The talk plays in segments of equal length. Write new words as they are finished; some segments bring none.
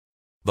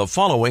The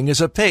following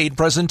is a paid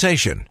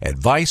presentation.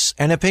 Advice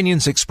and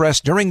opinions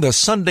expressed during the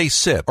Sunday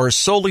Sip are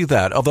solely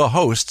that of the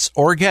hosts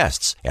or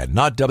guests, and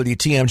not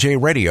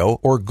WTMJ Radio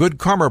or Good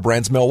Karma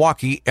Brands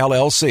Milwaukee,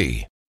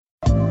 LLC.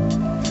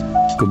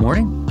 Good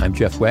morning. I'm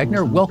Jeff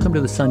Wagner. Welcome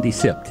to the Sunday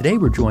Sip. Today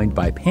we're joined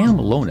by Pam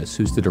Lonis,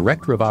 who's the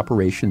Director of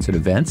Operations and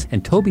Events,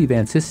 and Toby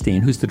Van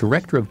Sistine, who's the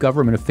Director of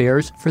Government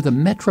Affairs for the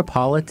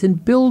Metropolitan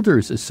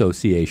Builders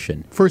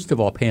Association. First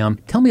of all, Pam,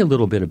 tell me a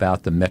little bit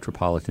about the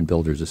Metropolitan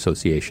Builders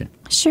Association.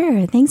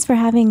 Sure. Thanks for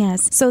having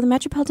us. So the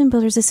Metropolitan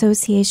Builders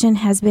Association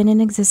has been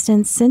in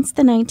existence since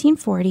the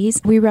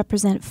 1940s. We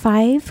represent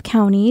 5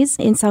 counties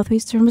in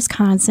southwestern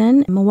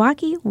Wisconsin: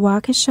 Milwaukee,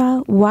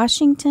 Waukesha,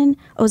 Washington,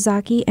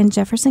 Ozaukee, and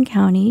Jefferson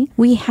County.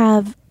 We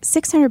have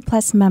 600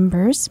 plus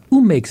members.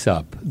 Who makes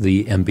up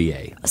the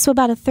MBA? So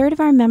about a third of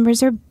our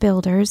members are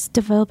builders,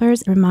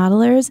 developers,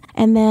 remodelers,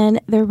 and then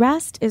the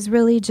rest is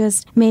really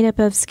just made up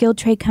of skilled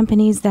trade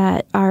companies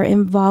that are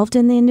involved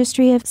in the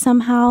industry of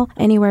somehow,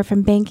 anywhere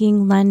from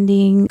banking,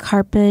 lending,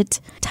 carpet,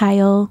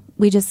 tile.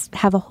 We just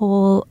have a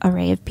whole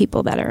array of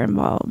people that are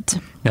involved.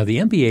 Now, the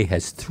MBA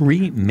has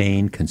 3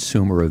 main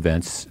consumer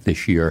events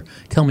this year.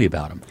 Tell me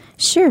about them.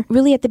 Sure.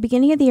 Really, at the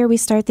beginning of the year, we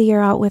start the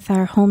year out with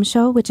our home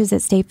show, which is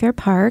at State Fair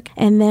Park.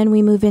 And then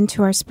we move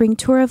into our spring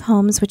tour of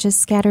homes, which is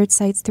scattered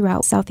sites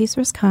throughout southeast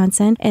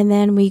Wisconsin. And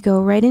then we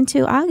go right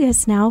into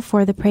August now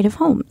for the Parade of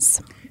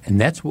Homes. And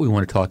that's what we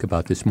want to talk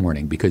about this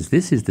morning, because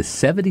this is the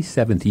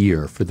 77th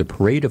year for the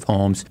Parade of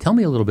Homes. Tell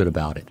me a little bit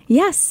about it.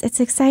 Yes,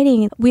 it's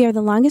exciting. We are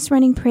the longest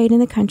running parade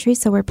in the country,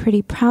 so we're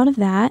pretty proud of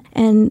that.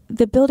 And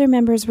the builder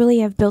members really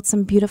have built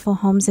some beautiful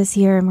homes this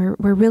year, and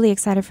we're really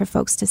excited for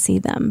folks to see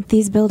them.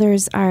 These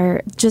builders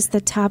are just the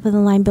top of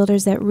the line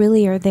builders that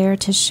really are there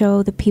to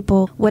show the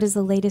people what is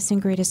the latest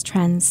and greatest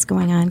trends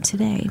going on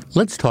today.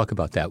 Let's talk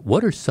about that.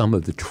 What are some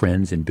of the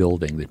trends in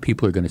building that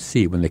people are going to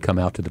see when they come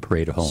out to the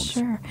Parade of Homes?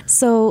 Sure.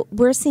 So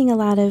we're seeing a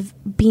lot of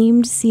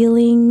beamed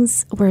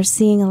ceilings. We're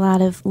seeing a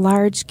lot of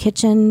large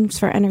kitchens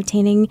for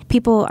entertaining.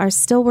 People are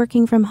still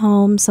working from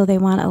home, so they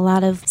want a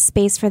lot of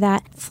space for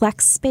that.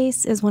 Flex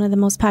space is one of the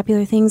most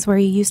popular things, where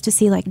you used to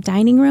see like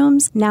dining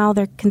rooms. Now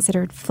they're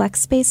considered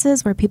flex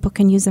spaces where people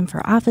can use them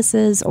for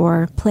offices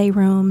or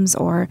playrooms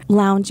or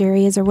lounge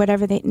areas or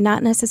whatever.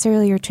 Not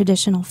necessarily your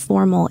traditional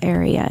formal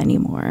area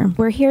anymore.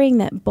 We're hearing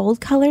that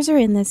bold colors are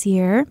in this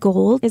year.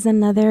 Gold is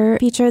another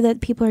feature that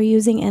people are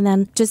using, and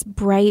then just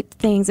bright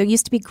things. There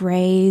used to be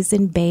grays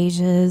and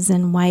beiges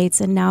and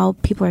whites, and now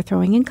people are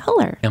throwing in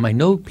color. And I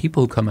know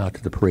people who come out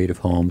to the Parade of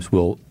Homes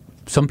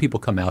some people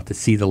come out to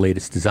see the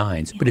latest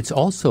designs, but it's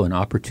also an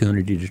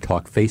opportunity to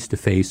talk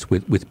face-to-face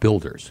with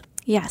builders.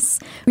 Yes.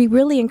 We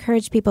really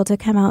encourage people to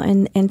come out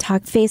and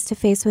talk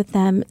face-to-face with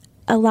them.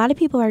 A lot of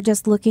people are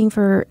just looking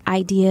for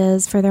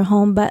ideas for their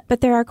home, but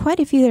there are quite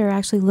a few that are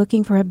actually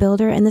looking for a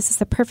builder, and this is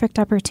the perfect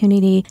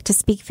opportunity to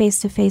speak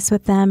face-to-face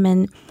with them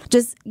and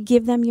just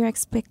give them your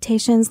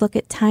expectations, look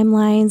at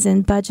timelines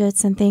and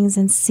budgets and things,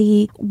 and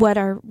see what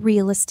are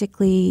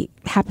realistically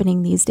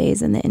happening these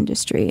days in the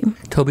industry.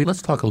 Toby,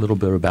 let's talk a little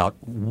bit about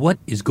what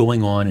is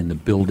going on in the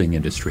building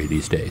industry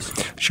these days.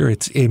 Sure.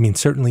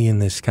 Certainly in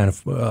this kind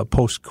of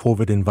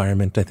post-COVID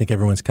environment, I think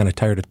everyone's kind of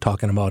tired of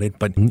talking about it,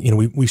 but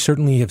we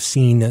certainly have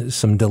seen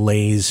some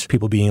delays,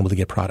 people being able to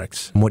get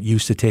products. What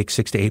used to take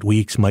 6 to 8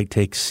 weeks might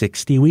take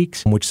 60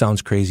 weeks, which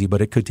sounds crazy,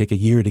 but it could take a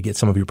year to get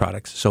some of your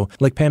products. So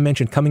like Pam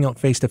mentioned, coming out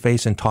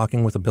face-to-face and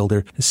talking with a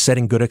builder,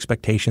 setting good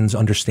expectations,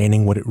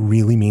 understanding what it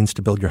really means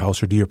to build your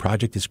house or do your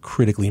project is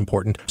critically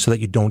important so that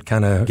you don't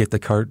kind of get the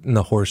cart and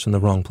the horse in the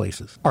wrong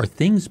places. Are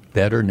things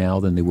better now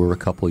than they were a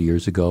couple of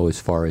years ago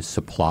as far as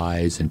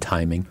supplies and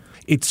timing?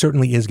 It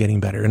certainly is getting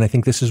better. And I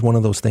think this is one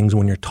of those things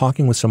when you're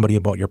talking with somebody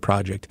about your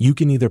project, you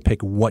can either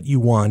pick what you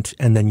want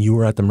and then you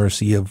are at the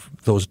mercy of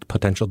those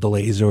potential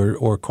delays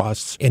or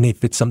costs. And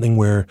if it's something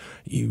where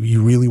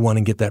you really want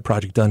to get that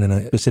project done in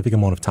a specific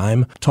amount of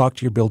time, talk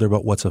to your builder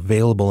about what's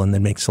available and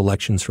then make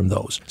selections from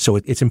those. So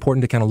it's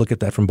important to kind of look at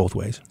that from both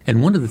ways.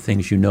 And one of the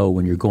things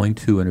when you're going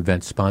to an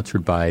event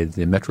sponsored by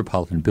the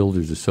Metropolitan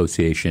Builders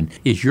Association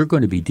is you're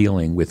going to be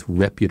dealing with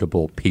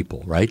reputable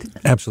people, right?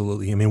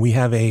 Absolutely. We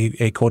have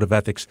a code of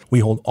ethics.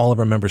 We hold all of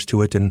our members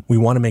to it, and we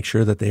want to make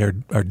sure that they are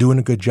doing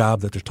a good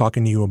job, that they're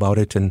talking to you about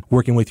it and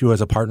working with you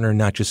as a partner,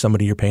 not just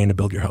somebody you're paying to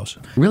build your house.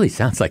 Really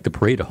sounds like the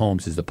Parade of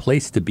Homes is the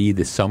place to be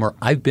this summer.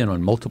 I've been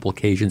on multiple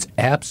occasions,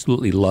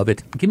 absolutely love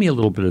it. Give me a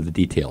little bit of the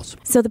details.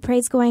 So the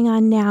parade's going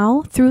on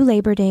now through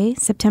Labor Day,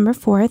 September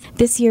 4th.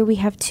 This year we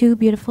have 2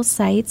 beautiful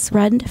sites,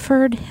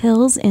 Renford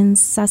Hills in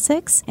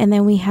Sussex, and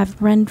then we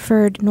have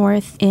Renford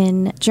North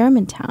in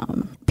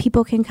Germantown.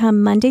 People can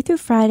come Monday through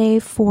Friday,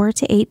 4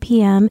 to 8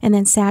 p.m., and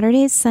then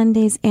Saturdays,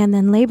 Sundays, and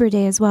then Labor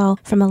Day as well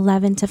from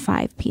 11 to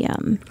 5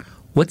 p.m.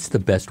 What's the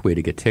best way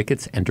to get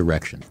tickets and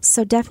directions?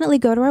 So definitely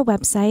go to our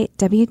website,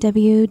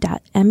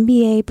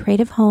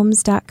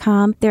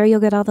 www.mbaparadeofhomes.com. There you'll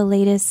get all the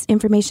latest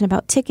information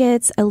about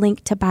tickets, a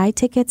link to buy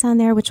tickets on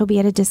there, which will be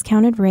at a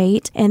discounted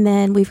rate. And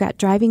then we've got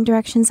driving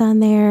directions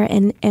on there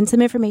and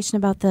some information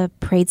about the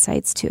parade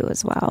sites too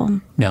as well.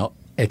 Now,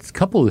 At a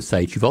couple of the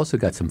sites, you've also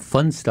got some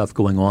fun stuff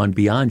going on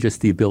beyond just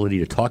the ability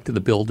to talk to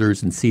the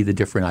builders and see the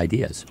different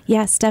ideas.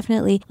 Yes,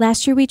 definitely.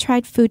 Last year we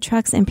tried food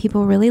trucks and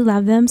people really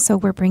love them, so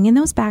we're bringing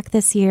those back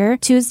this year.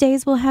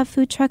 Tuesdays we'll have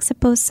food trucks at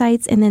both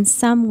sites, and then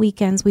some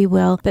weekends we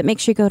will, but make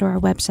sure you go to our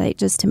website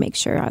just to make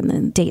sure on the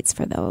dates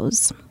for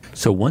those.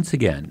 So once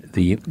again,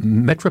 the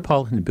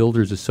Metropolitan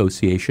Builders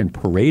Association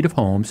Parade of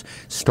Homes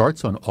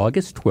starts on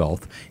August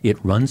 12th. It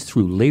runs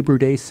through Labor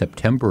Day,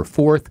 September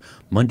 4th,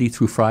 Monday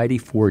through Friday,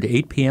 4 to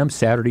 8 p.m.,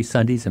 Saturday,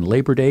 Sundays, and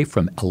Labor Day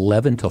from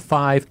 11 to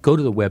 5. Go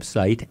to the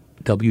website,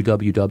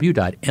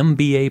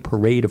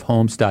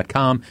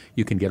 www.mbaparadeofhomes.com.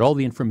 You can get all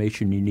the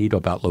information you need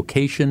about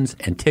locations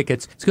and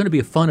tickets. It's going to be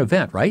a fun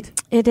event, right?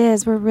 It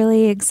is. We're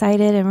really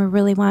excited, and we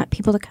really want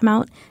people to come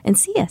out and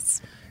see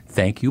us.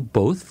 Thank you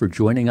both for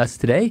joining us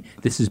today.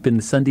 This has been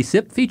the Sunday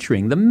Sip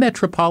featuring the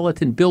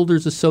Metropolitan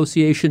Builders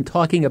Association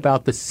talking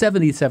about the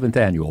 77th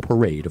Annual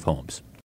Parade of Homes.